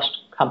robust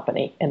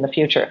company in the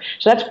future.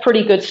 So that's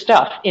pretty good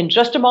stuff. In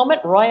just a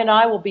moment, Roy and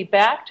I will be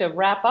back to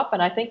wrap up,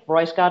 and I think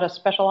Roy's got a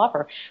special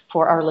offer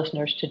for our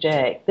listeners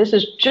today. This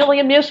is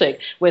Jillian Muessig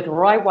with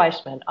Roy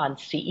Weissman on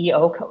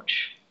CEO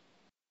Coach.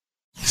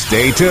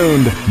 Stay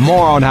tuned.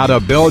 More on how to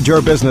build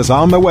your business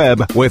on the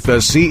web with the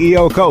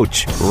CEO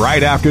Coach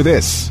right after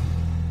this.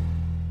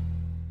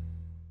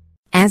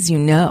 As you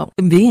know,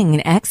 being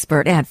an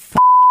expert at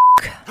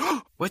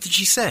What did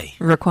she say?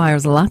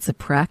 Requires lots of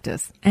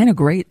practice and a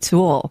great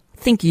tool.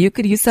 Think you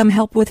could use some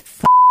help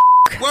with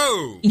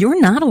Whoa!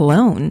 You're not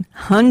alone.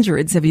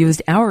 Hundreds have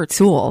used our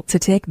tool to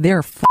take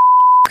their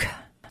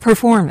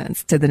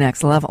performance to the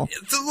next level.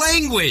 The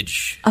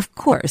language! Of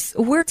course,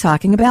 we're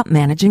talking about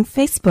managing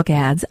Facebook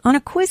ads on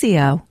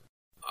Acquisio.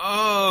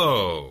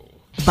 Oh.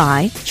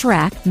 Buy,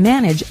 track,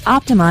 manage,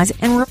 optimize,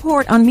 and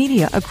report on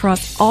media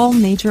across all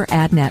major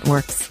ad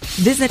networks.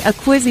 Visit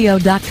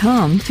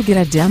Acquisio.com to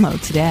get a demo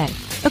today.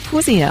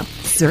 Acquisio.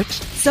 Search,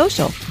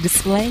 social,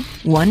 display,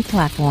 one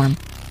platform.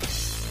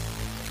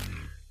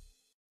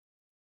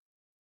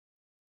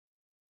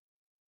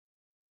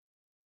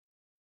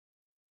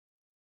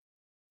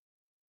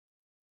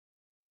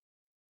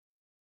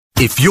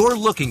 If you're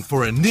looking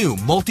for a new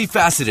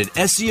multifaceted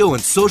SEO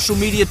and social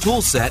media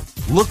toolset,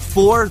 look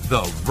for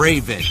the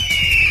Raven.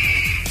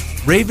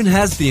 Raven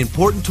has the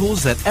important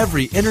tools that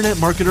every internet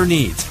marketer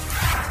needs.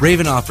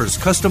 Raven offers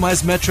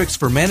customized metrics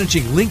for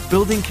managing link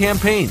building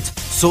campaigns,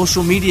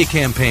 social media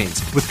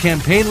campaigns, with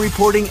campaign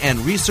reporting and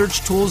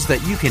research tools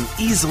that you can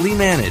easily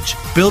manage.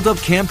 Build up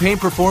campaign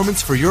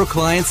performance for your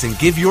clients and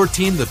give your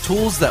team the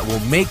tools that will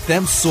make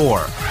them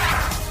soar.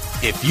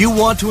 If you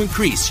want to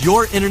increase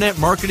your internet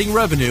marketing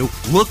revenue,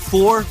 look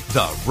for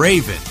The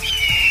Raven.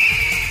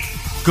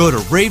 Go to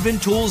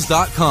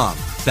raventools.com.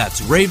 That's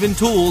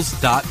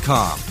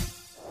raventools.com.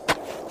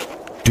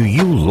 Do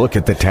you look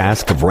at the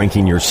task of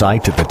ranking your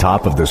site at the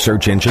top of the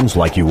search engines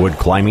like you would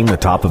climbing the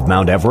top of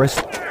Mount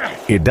Everest?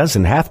 It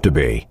doesn't have to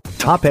be.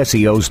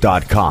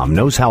 TopSEOs.com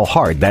knows how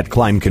hard that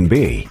climb can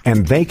be,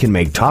 and they can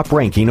make top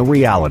ranking a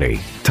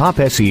reality. Top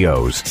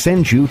SEOs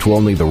sends you to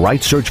only the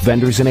right search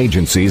vendors and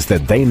agencies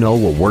that they know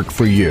will work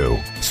for you.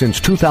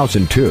 Since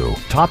 2002,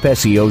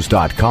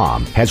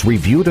 TopSEOs.com has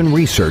reviewed and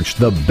researched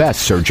the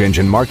best search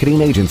engine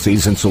marketing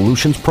agencies and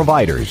solutions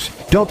providers.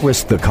 Don't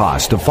risk the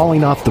cost of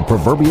falling off the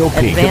proverbial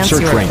peak of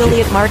search your ranking.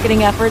 affiliate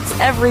marketing efforts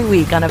every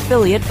week on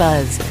Affiliate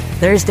Buzz.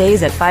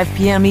 Thursdays at 5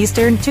 p.m.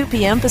 Eastern, 2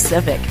 p.m.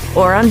 Pacific,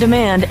 or on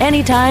demand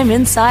anytime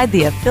inside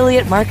the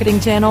Affiliate Marketing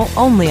Channel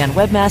only on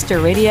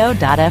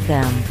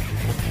webmasterradio.fm.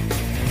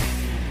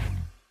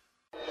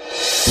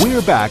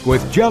 We're back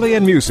with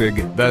Jillian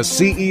Muessig, the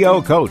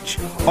CEO Coach,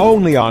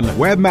 only on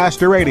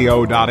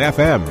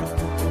webmasterradio.fm.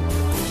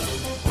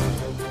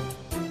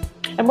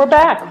 And we're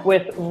back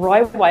with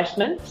Roy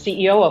Weissman,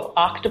 CEO of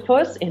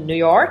Octopus in New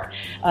York.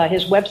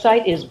 His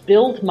website is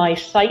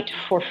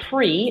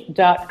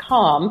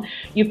buildmysiteforfree.com.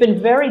 You've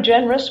been very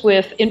generous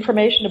with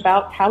information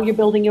about how you're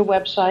building your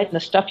website and the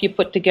stuff you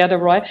put together,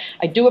 Roy.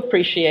 I do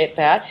appreciate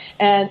that.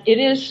 And it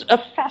is a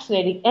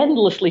fascinating,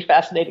 endlessly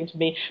fascinating to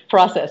me,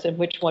 process in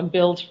which one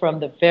builds from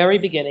the very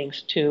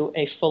beginnings to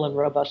a full and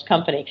robust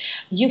company.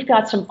 You've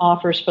got some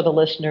offers for the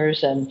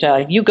listeners, and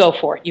you go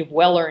for it. You've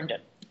well earned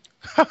it.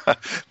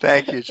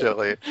 Thank you,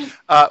 Jillian.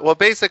 Well,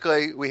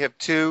 basically, we have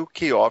two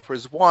key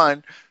offers.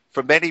 One,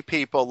 for many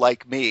people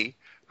like me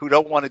who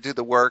don't want to do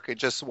the work and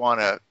just want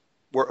to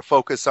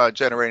focus on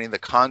generating the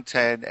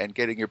content and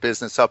getting your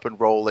business up and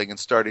rolling and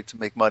starting to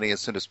make money as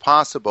soon as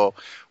possible,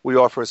 we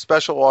offer a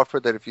special offer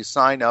that if you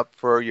sign up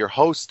for your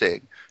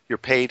hosting, your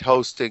paid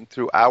hosting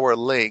through our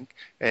link,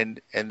 and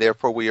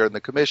therefore we earn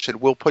the commission,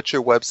 we'll put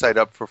your website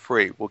up for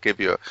free. We'll give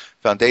you a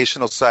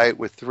foundational site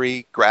with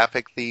 3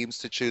 graphic themes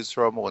to choose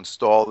from. We'll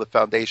install the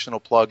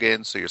foundational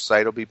plugins so your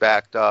site will be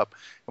backed up.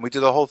 And we do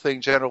the whole thing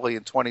generally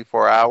in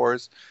 24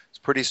 hours. It's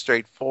pretty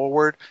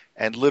straightforward,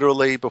 and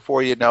literally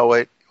before you know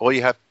it,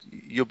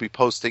 you'll be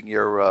posting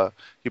your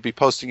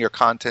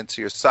content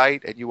to your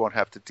site, and you won't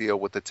have to deal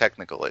with the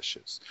technical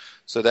issues.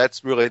 So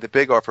that's really the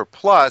big offer.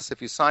 Plus,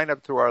 if you sign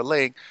up through our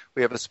link,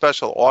 we have a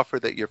special offer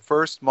that your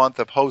first month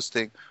of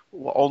hosting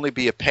will only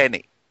be a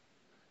penny.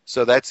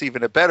 So that's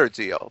even a better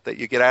deal, that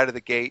you get out of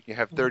the gate, you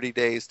have 30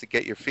 days to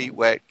get your feet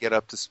wet, get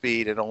up to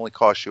speed, and only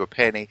costs you a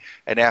penny.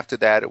 And after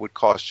that, it would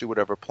cost you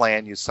whatever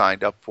plan you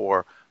signed up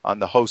for on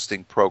the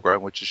hosting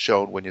program, which is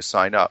shown when you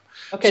sign up.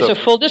 Okay, so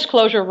full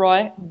disclosure,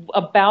 Roy,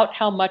 about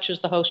how much is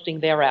the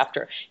hosting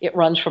thereafter? It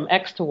runs from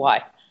X to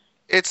Y.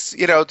 It's,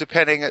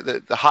 depending,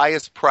 the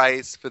highest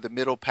price for the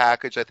middle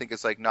package, I think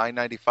is like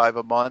 $9.95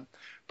 a month,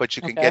 but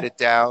you can get it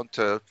down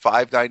to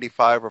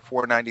 $5.95 or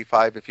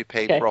 $4.95 if you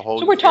pay for a whole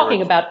year. So we're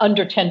talking about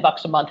under $10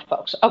 a month,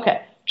 folks.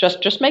 Okay,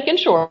 just making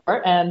sure,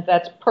 and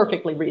that's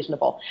perfectly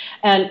reasonable.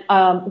 And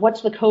what's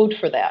the code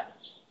for that?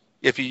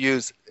 If you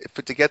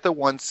to get the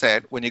 1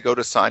 cent, when you go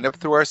to sign up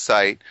through our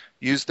site,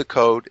 use the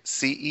code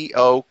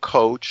CEO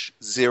Coach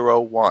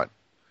 01.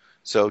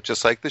 So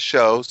just like the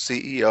show,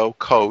 CEO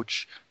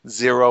Coach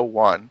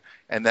 01,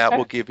 and that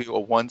will give you a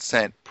 1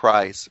 cent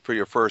price for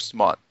your first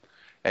month.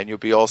 And you'll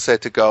be all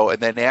set to go. And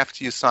then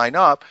after you sign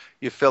up,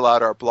 you fill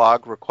out our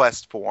blog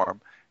request form,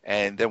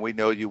 and then we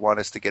know you want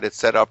us to get it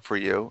set up for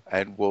you,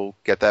 and we'll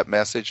get that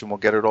message and we'll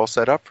get it all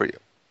set up for you.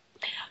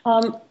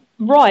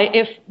 Roy,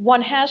 if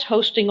one has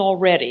hosting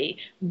already,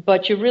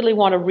 but you really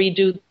want to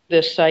redo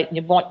this site and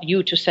you want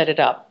you to set it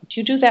up, do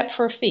you do that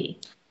for a fee?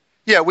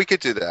 Yeah, we could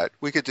do that.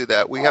 We have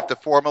to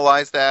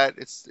formalize that.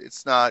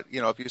 It's not,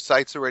 if your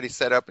site's already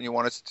set up and you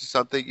want us to do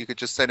something, you could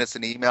just send us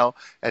an email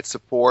at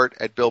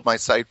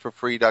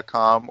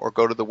support@buildmysiteforfree.com or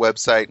go to the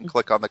website and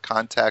click on the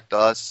Contact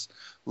Us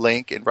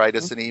link and write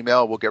us an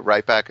email. We'll get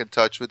right back in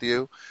touch with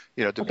you.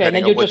 Depending okay, and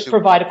then you just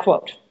provide a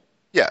quote.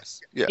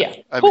 Yes. Yeah.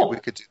 I cool. mean, we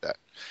could do that.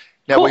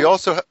 Now,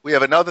 we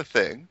have another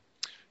thing.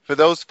 For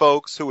those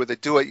folks who are the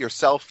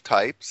do-it-yourself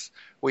types,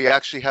 we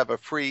actually have a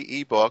free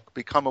ebook,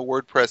 Become a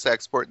WordPress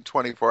Expert in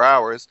 24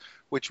 Hours,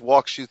 which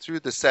walks you through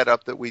the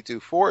setup that we do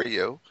for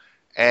you.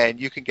 And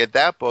you can get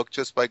that book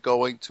just by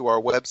going to our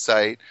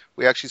website.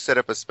 We actually set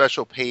up a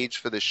special page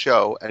for the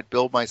show at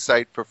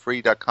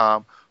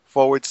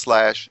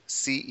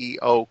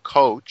buildmysiteforfree.com/CEO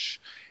Coach.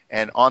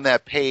 And on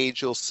that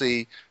page, you'll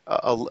see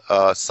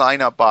a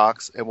sign-up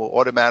box, and we'll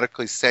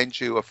automatically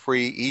send you a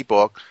free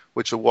ebook,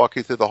 which will walk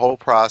you through the whole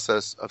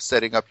process of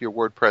setting up your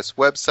WordPress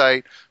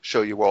website,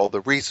 show you where all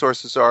the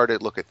resources are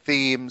to look at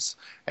themes,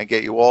 and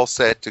get you all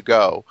set to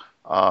go.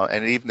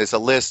 And even there's a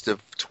list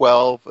of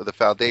 12 of the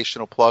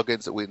foundational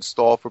plugins that we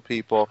install for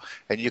people,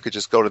 and you could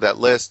just go to that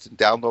list and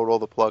download all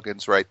the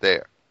plugins right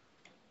there.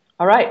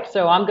 All right,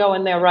 so I'm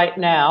going there right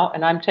now,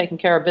 and I'm taking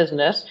care of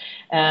business,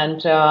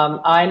 and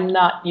I'm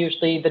not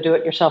usually the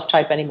do-it-yourself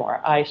type anymore.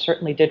 I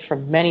certainly did for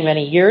many,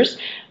 many years,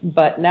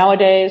 but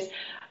nowadays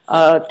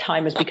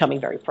time is becoming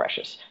very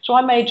precious. So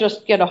I may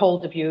just get a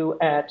hold of you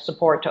at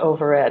support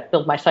over at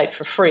Build My Site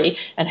for free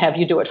and have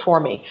you do it for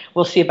me.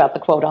 We'll see about the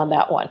quote on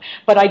that one.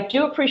 But I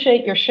do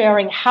appreciate your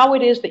sharing how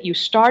it is that you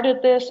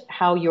started this,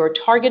 how you're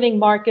targeting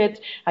markets,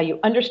 how you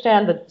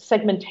understand the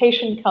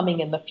segmentation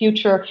coming in the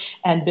future,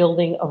 and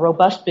building a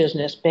robust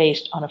business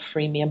based on a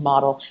freemium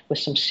model with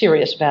some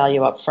serious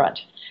value up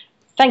front.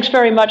 Thanks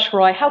very much,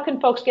 Roy. How can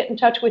folks get in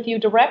touch with you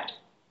direct?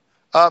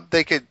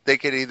 They could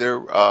either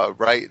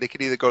They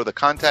could either go to the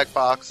contact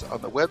box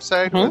on the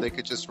website, or they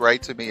could just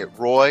write to me at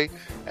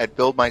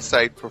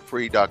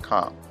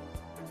roy@buildmysiteforfree.com.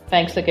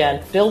 Thanks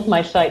again.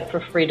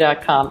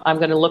 Buildmysiteforfree.com. I'm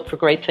going to look for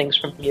great things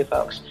from you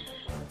folks.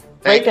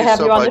 Great to have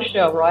you on the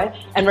show, Roy.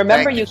 And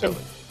remember,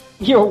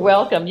 you're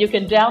welcome. You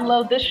can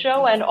download this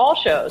show and all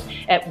shows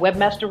at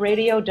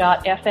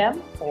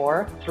webmasterradio.fm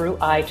or through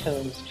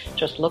iTunes.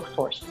 Just look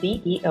for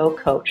CEO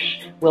Coach.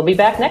 We'll be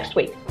back next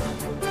week.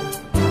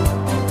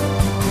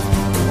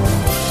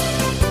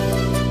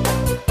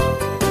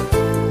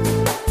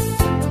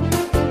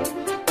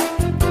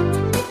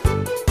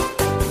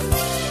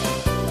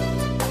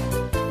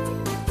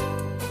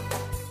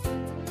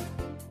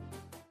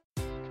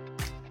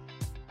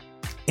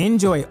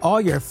 Enjoy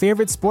all your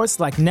favorite sports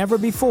like never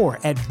before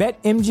at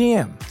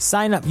BetMGM.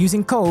 Sign up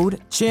using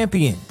code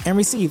CHAMPION and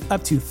receive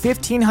up to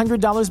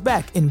 $1,500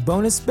 back in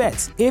bonus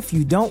bets if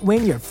you don't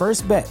win your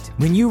first bet.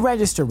 When you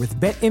register with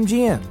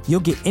BetMGM, you'll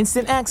get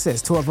instant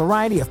access to a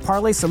variety of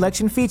parlay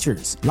selection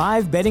features,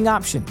 live betting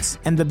options,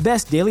 and the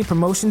best daily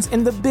promotions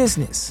in the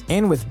business.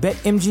 And with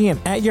BetMGM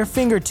at your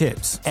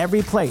fingertips,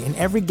 every play and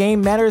every game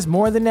matters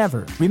more than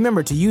ever.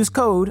 Remember to use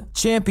code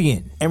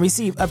CHAMPION and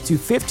receive up to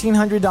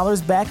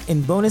 $1,500 back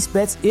in bonus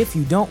bets if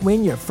you don't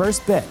win your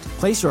first bet.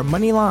 Place your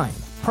money line,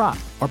 prop,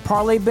 or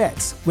parlay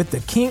bets with the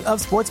king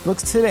of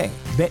sportsbooks today.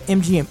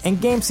 BetMGM and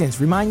GameSense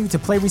remind you to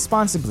play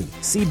responsibly.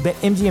 See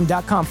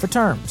BetMGM.com for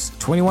terms.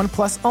 21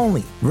 plus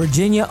only.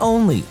 Virginia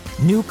only.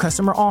 New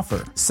customer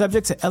offer.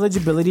 Subject to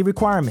eligibility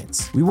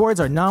requirements. Rewards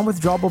are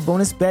non-withdrawable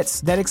bonus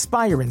bets that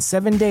expire in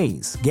 7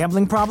 days.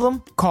 Gambling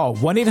problem? Call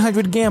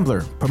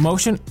 1-800-GAMBLER.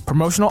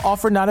 Promotional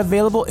offer not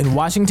available in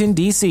Washington,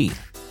 D.C.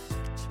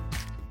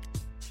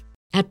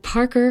 At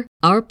Parker,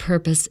 our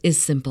purpose is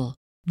simple.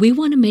 We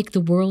want to make the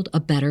world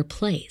a better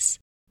place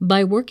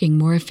by working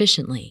more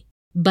efficiently,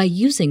 by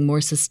using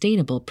more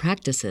sustainable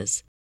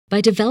practices,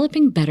 by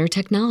developing better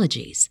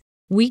technologies.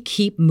 We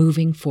keep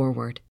moving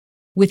forward.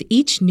 With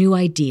each new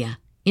idea,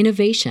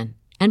 innovation,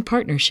 and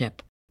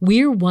partnership,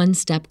 we're one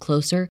step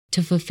closer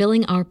to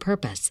fulfilling our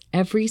purpose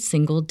every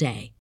single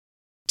day.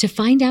 To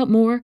find out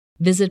more,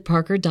 visit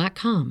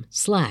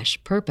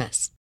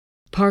parker.com/purpose.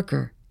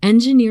 Parker,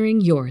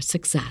 engineering your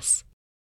success.